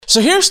So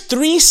here's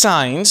 3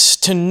 signs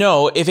to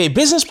know if a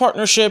business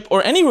partnership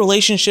or any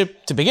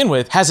relationship to begin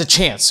with has a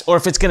chance or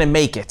if it's gonna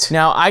make it.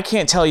 Now, I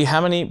can't tell you how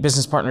many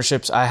business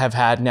partnerships I have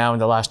had now in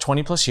the last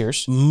 20 plus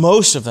years.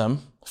 Most of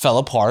them fell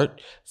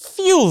apart,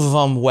 few of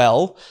them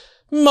well,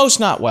 most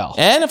not well.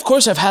 And of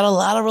course, I've had a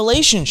lot of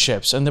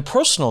relationships on the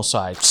personal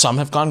side. Some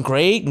have gone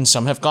great and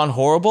some have gone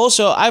horrible.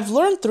 So I've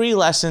learned 3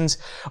 lessons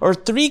or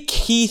 3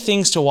 key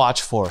things to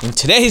watch for. In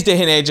today's day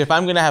and age, if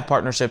I'm gonna have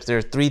partnerships, there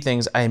are 3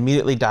 things I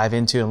immediately dive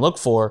into and look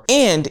for.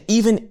 And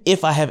even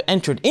if I have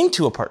entered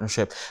into a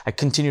partnership, I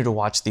continue to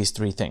watch these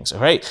 3 things, all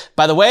right?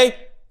 By the way,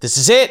 this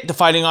is it. The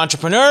Fighting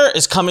Entrepreneur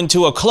is coming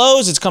to a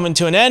close. It's coming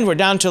to an end. We're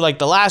down to like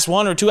the last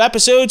 1 or 2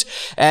 episodes.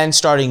 And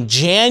starting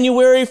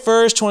January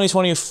 1st,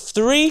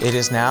 2023, it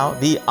is now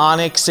the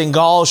Anik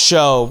Singhal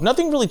Show.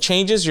 Nothing really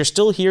changes. You're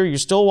still here. You're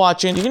still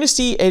watching. You're going to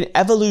see an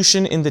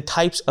evolution in the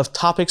types of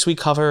topics we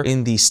cover,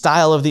 in the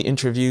style of the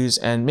interviews.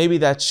 And maybe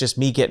that's just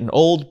me getting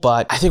old,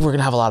 but I think we're going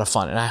to have a lot of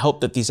fun. And I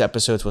hope that these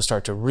episodes will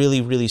start to really,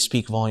 really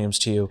speak volumes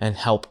to you and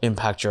help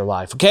impact your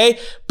life. Okay?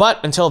 But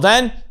until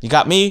then, you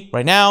got me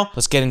right now.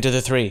 Let's get into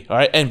the 3. All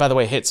right. And by the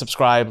way, hit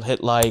subscribe,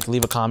 hit like,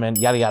 leave a comment,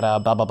 yada, yada,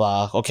 blah, blah,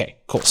 blah. Okay,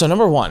 cool. So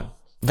number 1,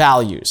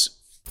 values.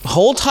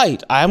 Hold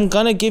tight. I'm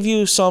gonna give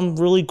you some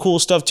really cool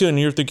stuff too. And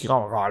you're thinking,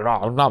 oh my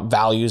God, no, not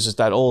values. It's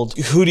that old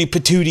hootie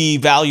patootie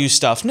value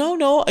stuff.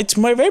 No, it's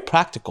very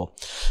practical.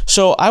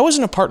 So I was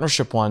in a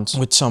partnership once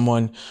with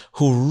someone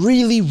who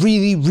really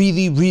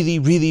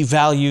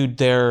valued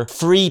their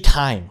free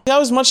time. I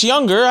was much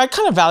younger. I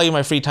kind of value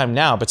my free time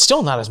now, but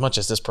still not as much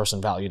as this person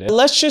valued it.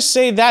 Let's just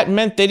say that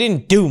meant they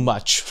didn't do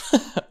much.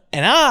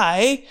 And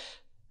I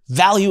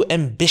value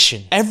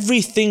ambition.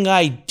 Everything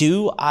I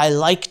do, I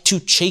like to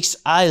chase.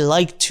 I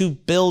like to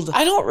build.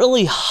 I don't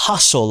really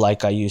hustle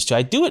like I used to.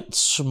 I do it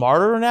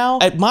smarter now.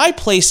 At my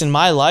place in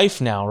my life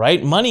now,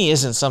 right? Money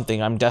isn't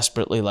something I'm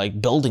desperately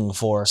like building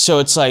for. So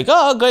it's like,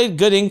 oh,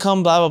 good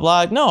income, blah,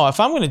 blah, blah. No, if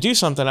I'm going to do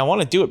something, I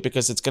want to do it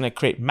because it's going to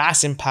create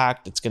mass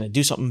impact. It's going to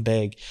do something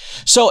big.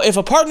 So if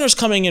a partner's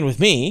coming in with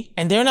me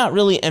and they're not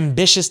really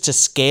ambitious to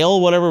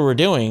scale whatever we're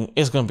doing,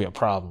 it's going to be a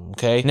problem.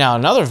 Okay. Now,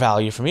 another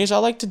value for me is I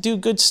like to do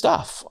good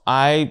stuff.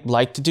 I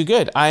like to do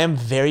good. I am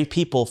very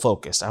people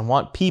focused. I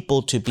want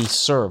people to be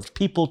served,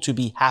 people to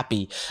be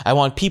happy. I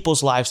want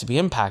people's lives to be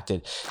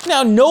impacted.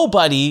 Now,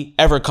 nobody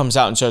ever comes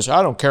out and says,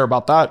 I don't care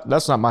about that.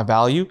 That's not my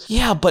value.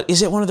 Yeah, but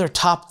is it one of their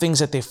top things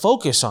that they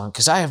focus on?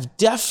 Because I have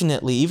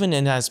definitely, even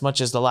in as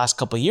much as the last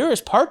couple of years,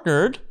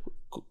 partnered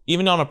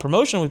even on a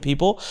promotion with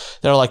people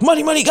that are like,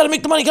 money, gotta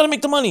make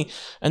the money.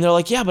 And they're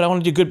like, yeah, but I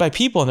want to do good by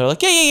people. And they're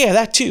like, yeah,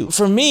 that too.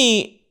 For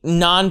me,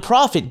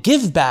 nonprofit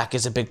give back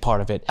is a big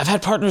part of it. I've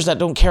had partners that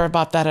don't care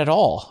about that at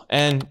all.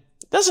 And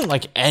it doesn't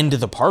like end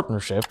the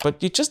partnership,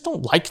 but you just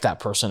don't like that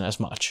person as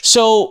much.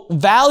 So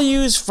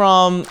values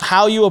from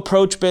how you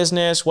approach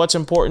business, what's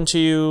important to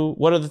you,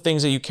 what are the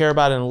things that you care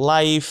about in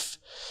life.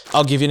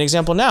 I'll give you an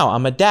example now.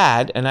 I'm a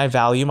dad and I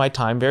value my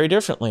time very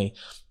differently.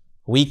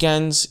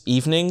 Weekends,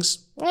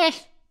 evenings, I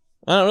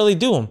don't really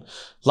do them.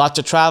 Lots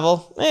of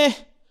travel,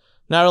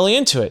 not really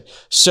into it.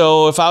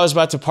 So if I was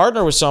about to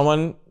partner with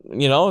someone,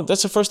 you know,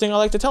 that's the first thing I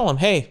like to tell them.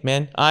 Hey,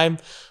 man, I'm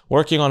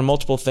working on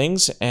multiple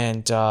things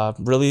and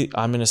really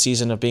I'm in a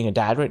season of being a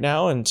dad right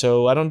now. And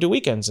so I don't do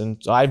weekends and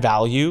so I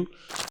value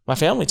my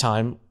family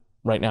time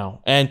right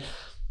now. And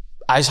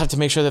I just have to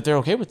make sure that they're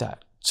okay with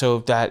that. So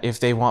that if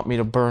they want me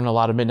to burn a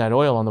lot of midnight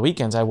oil on the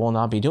weekends, I will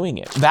not be doing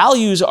it.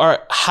 Values are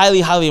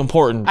highly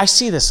important. I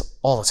see this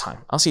all the time.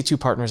 I'll see 2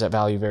 partners that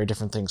value very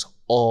different things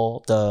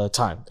all the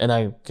time. And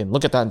I can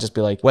look at that and just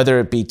be like,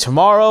 whether it be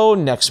tomorrow,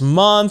 next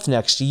month,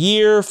 next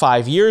year,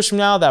 5 years from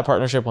now, that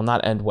partnership will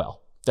not end well.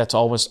 That's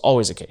always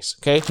the case,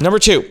 okay? Number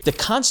 2, the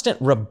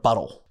constant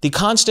rebuttal, the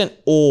constant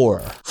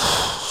or.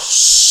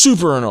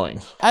 Super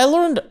annoying. I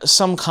learned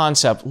some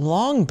concept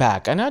long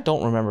back, and I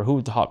don't remember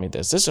who taught me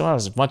this. This is when I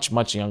was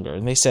much younger,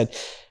 and they said,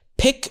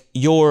 pick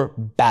your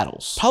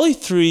battles. Probably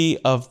 3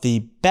 of the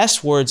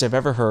best words I've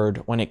ever heard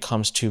when it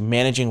comes to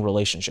managing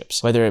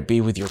relationships, whether it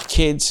be with your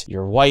kids,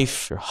 your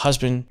wife, your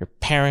husband, your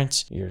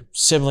parents, your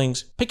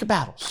siblings. Pick your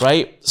battles,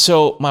 right?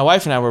 So my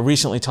wife and I were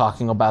recently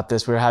talking about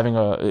this. We were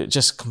having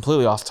just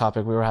completely off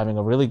topic. We were having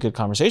a really good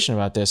conversation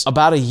about this.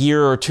 About a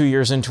year or 2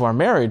 years into our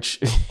marriage,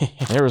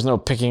 there was no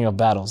picking of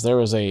battles. There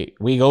was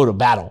we go to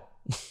battle.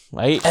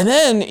 Right? And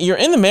then you're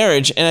in the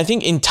marriage, and I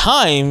think in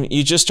time,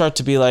 you just start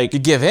to be like, you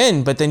give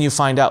in, but then you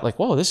find out like,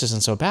 whoa, this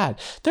isn't so bad.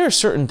 There are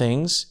certain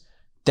things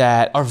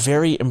that are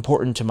very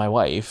important to my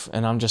wife,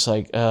 and I'm just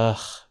like, all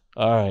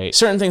right.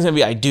 Certain things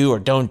maybe I do or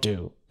don't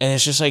do. And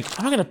it's just like,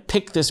 I'm not gonna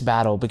pick this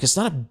battle because it's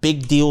not a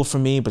big deal for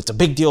me, but it's a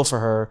big deal for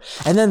her.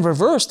 And then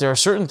reverse, there are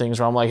certain things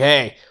where I'm like,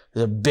 hey,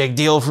 it's a big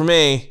deal for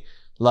me.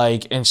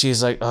 Like, and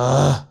she's like,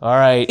 all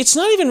right. It's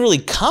not even really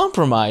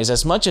compromise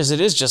as much as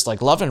it is just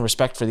like love and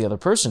respect for the other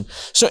person.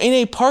 So in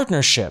a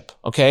partnership,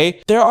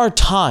 okay, there are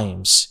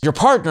times your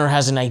partner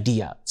has an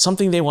idea,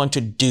 something they want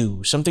to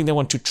do, something they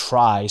want to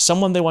try,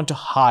 someone they want to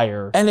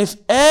hire. And if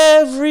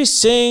every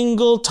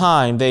single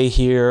time they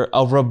hear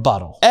a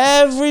rebuttal,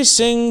 every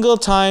single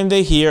time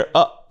they hear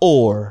a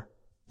or,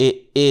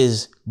 it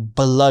is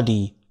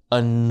bloody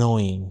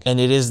annoying. And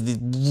it is the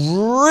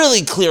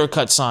really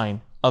clear-cut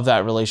sign of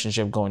that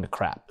relationship going to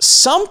crap.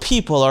 Some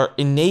people are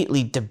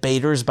innately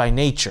debaters by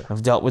nature.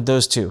 I've dealt with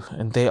those too,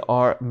 and they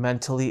are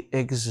mentally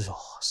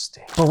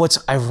exhausting. But what's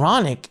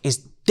ironic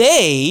is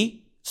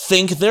they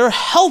think they're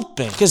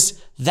helping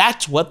because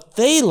that's what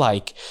they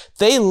like.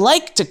 They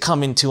like to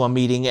come into a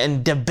meeting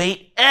and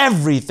debate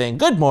everything.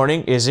 Good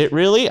morning. Is it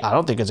really? I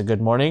don't think it's a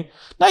good morning.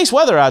 Nice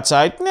weather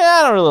outside. Nah,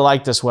 I don't really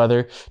like this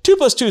weather. 2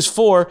 + 2 is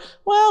 4.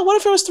 Well, what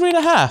if it was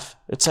 3.5?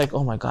 It's like,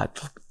 oh my God,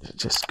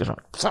 just get on.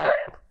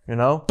 You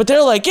know? But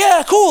they're like,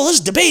 yeah, cool, let's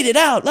debate it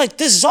out. Like,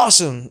 this is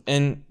awesome.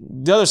 And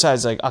the other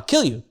side's like, I'll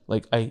kill you.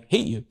 Like, I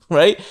hate you,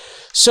 right?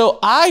 So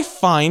I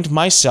find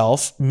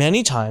myself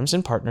many times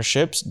in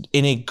partnerships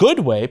in a good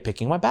way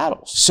picking my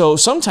battles. So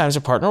sometimes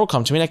a partner will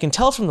come to me and I can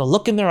tell from the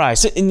look in their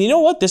eyes. And you know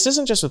what? This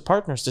isn't just with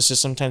partners. This is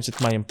sometimes with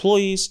my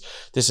employees.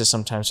 This is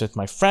sometimes with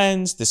my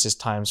friends. This is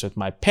times with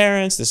my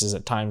parents. This is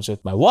at times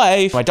with my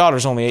wife. My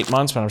daughter's only 8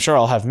 months, but I'm sure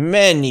I'll have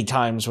many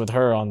times with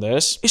her on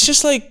this. It's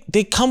just like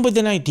they come with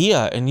an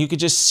idea and you could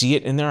just see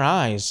it in their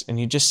eyes and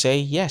you just say,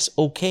 yes,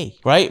 okay,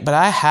 right? But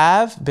I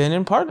have been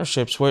in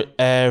partnerships where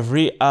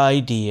every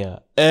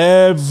idea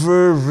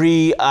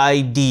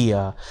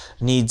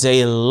needs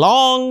a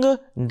long,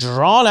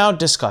 drawn-out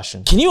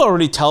discussion. Can you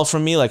already tell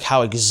from me like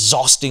how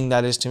exhausting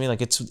that is to me?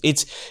 Like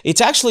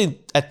it's actually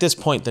at this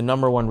point the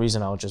number one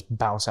reason I'll just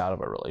bounce out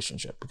of a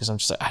relationship because I'm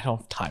just like, I don't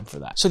have time for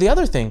that. So the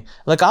other thing,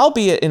 like I'll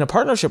be in a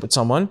partnership with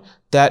someone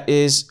that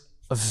is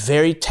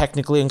very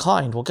technically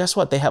inclined. Well, guess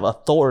what? They have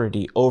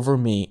authority over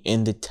me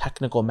in the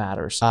technical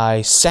matters.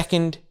 I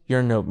second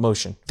your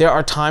motion. There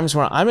are times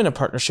where I'm in a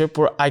partnership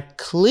where I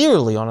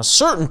clearly, on a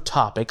certain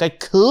topic, I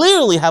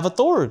clearly have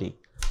authority.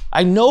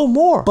 I know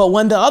more. But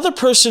when the other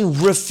person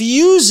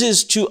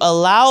refuses to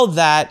allow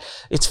that,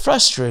 it's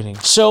frustrating.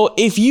 So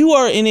if you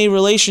are in a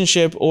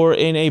relationship or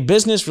in a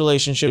business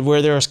relationship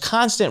where there's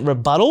constant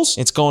rebuttals,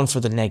 it's going for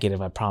the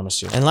negative, I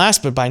promise you. And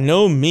last but by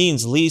no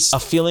means least, a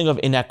feeling of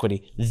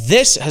inequity.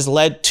 This has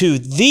led to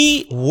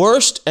the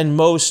worst and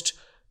most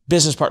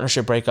business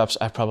partnership breakups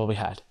I've probably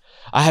had.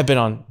 I have been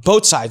on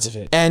both sides of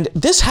it. And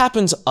this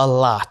happens a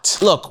lot.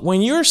 Look,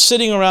 when you're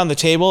sitting around the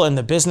table and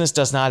the business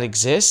does not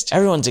exist,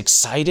 everyone's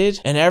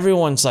excited and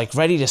everyone's like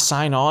ready to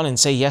sign on and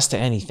say yes to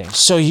anything.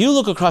 So you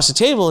look across the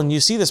table and you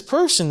see this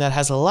person that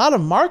has a lot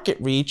of market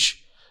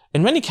reach.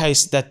 In many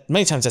cases,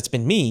 many times that's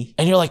been me.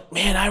 And you're like,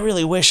 man, I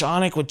really wish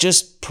Anik would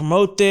just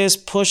promote this,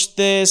 push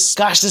this.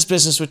 Gosh, this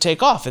business would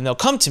take off. And they'll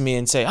come to me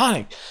and say,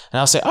 Anik. And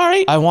I'll say, all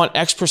right, I want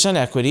X%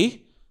 equity.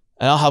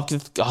 And I'll help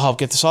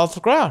get this off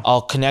the ground.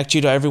 I'll connect you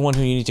to everyone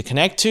who you need to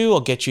connect to. I'll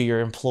get you your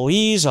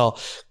employees. I'll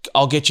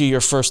get you your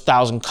first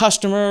 1,000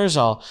 customers.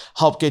 I'll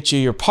help get you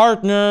your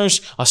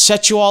partners. I'll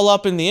set you all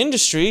up in the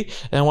industry.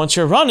 And once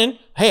you're running,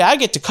 hey, I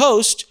get to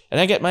coast and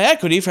I get my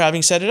equity for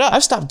having set it up.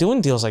 I've stopped doing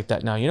deals like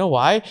that now. You know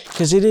why?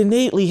 Because it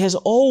innately has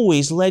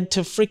always led to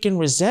freaking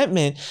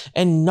resentment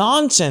and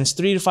nonsense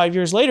 3 to 5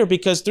 years later,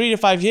 because 3 to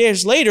 5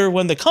 years later,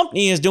 when the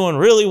company is doing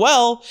really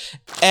well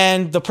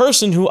and the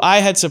person who I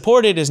had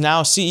supported is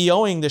now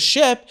CEOing the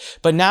ship,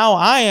 but now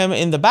I am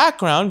in the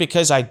background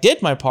because I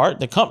did my part,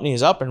 the company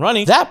is up and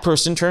running, that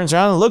person turns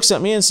around and looks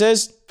at me and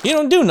says, you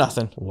don't do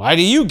nothing. Why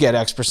do you get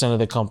X% of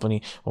the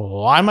company?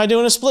 Why am I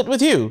doing a split with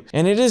you?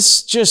 And it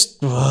is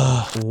just,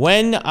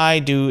 when I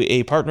do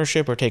a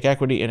partnership or take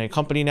equity in a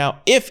company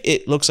now, if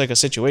it looks like a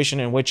situation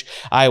in which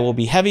I will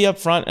be heavy up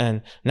front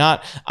and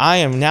not, I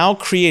am now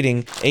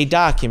creating a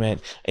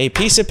document, a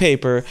piece of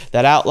paper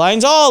that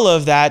outlines all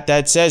of that,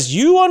 that says,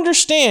 you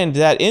understand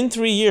that in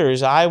 3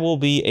 years, I will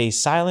be a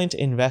silent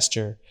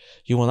investor.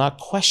 You will not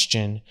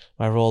question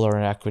my role or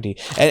equity.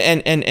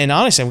 And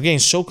honestly, I'm getting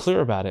so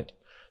clear about it,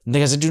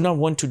 because I do not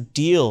want to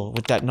deal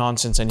with that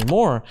nonsense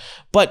anymore.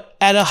 But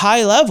at a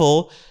high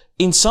level,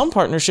 in some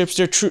partnerships,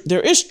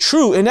 there is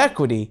true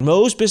inequity.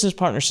 Most business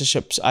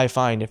partnerships, I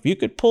find, if you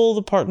could pull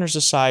the partners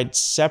aside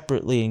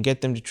separately and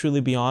get them to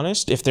truly be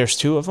honest, if there's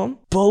 2 of them,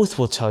 both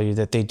will tell you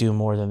that they do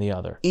more than the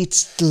other.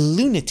 It's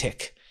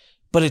lunatic,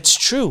 but it's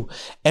true.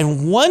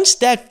 And once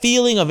that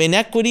feeling of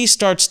inequity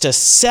starts to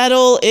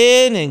settle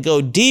in and go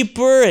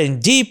deeper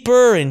and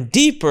deeper and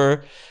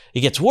deeper, it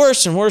gets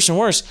worse and worse and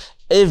worse.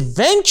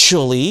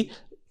 Eventually,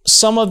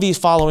 some of these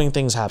following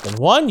things happen.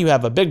 1, you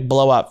have a big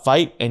blowout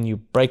fight and you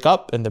break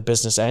up and the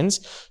business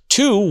ends.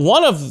 2,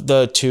 one of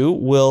the 2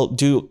 will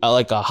do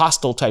like a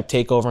hostile type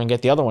takeover and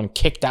get the other one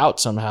kicked out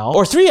somehow.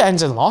 Or 3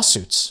 ends in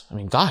lawsuits. I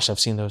mean, gosh, I've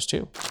seen those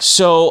too.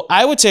 So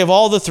I would say of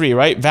all the 3,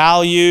 right?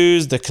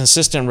 Values, the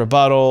consistent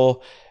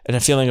rebuttal, and a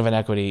feeling of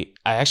inequity.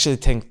 I actually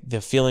think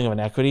the feeling of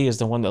inequity is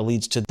the one that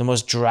leads to the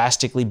most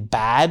drastically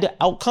bad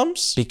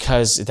outcomes,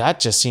 because that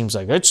just seems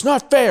like, it's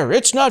not fair.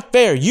 It's not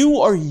fair. You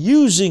are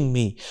using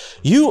me.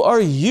 You are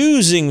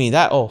using me.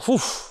 That,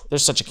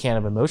 there's such a can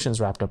of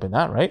emotions wrapped up in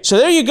that, right? So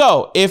there you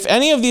go. If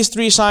any of these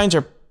 3 signs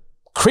are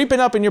creeping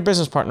up in your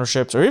business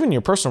partnerships or even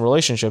your personal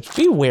relationships,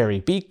 be wary,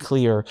 be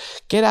clear,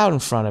 get out in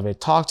front of it,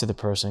 talk to the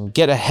person,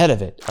 get ahead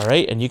of it, all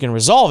right? And you can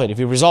resolve it. If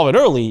you resolve it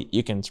early,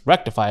 you can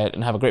rectify it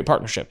and have a great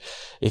partnership.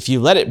 If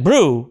you let it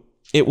brew,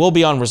 it will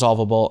be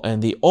unresolvable,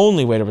 and the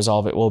only way to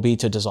resolve it will be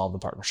to dissolve the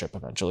partnership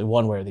eventually,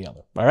 one way or the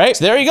other. All right?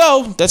 So there you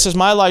go. This is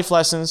my life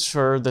lessons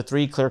for the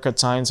 3 clear-cut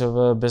signs of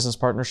a business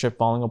partnership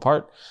falling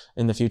apart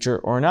in the future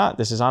or not.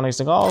 This is Onyx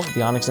Nagal.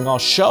 The Onyx Nagal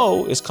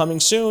Show is coming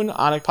soon.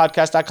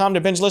 OnyxPodcast.com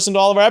to binge listen to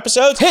all of our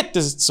episodes. Hit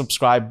the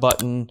subscribe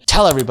button.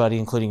 Tell everybody,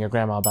 including your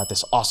grandma, about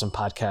this awesome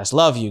podcast.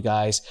 Love you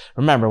guys.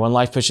 Remember, when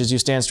life pushes you,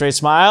 stand straight,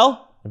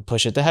 smile, and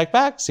push it the heck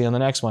back. See you on the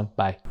next one.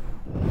 Bye.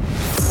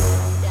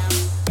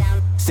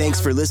 Thanks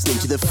for listening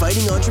to The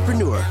Fighting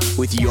Entrepreneur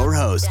with your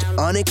host,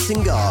 Onyx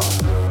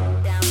Nagal.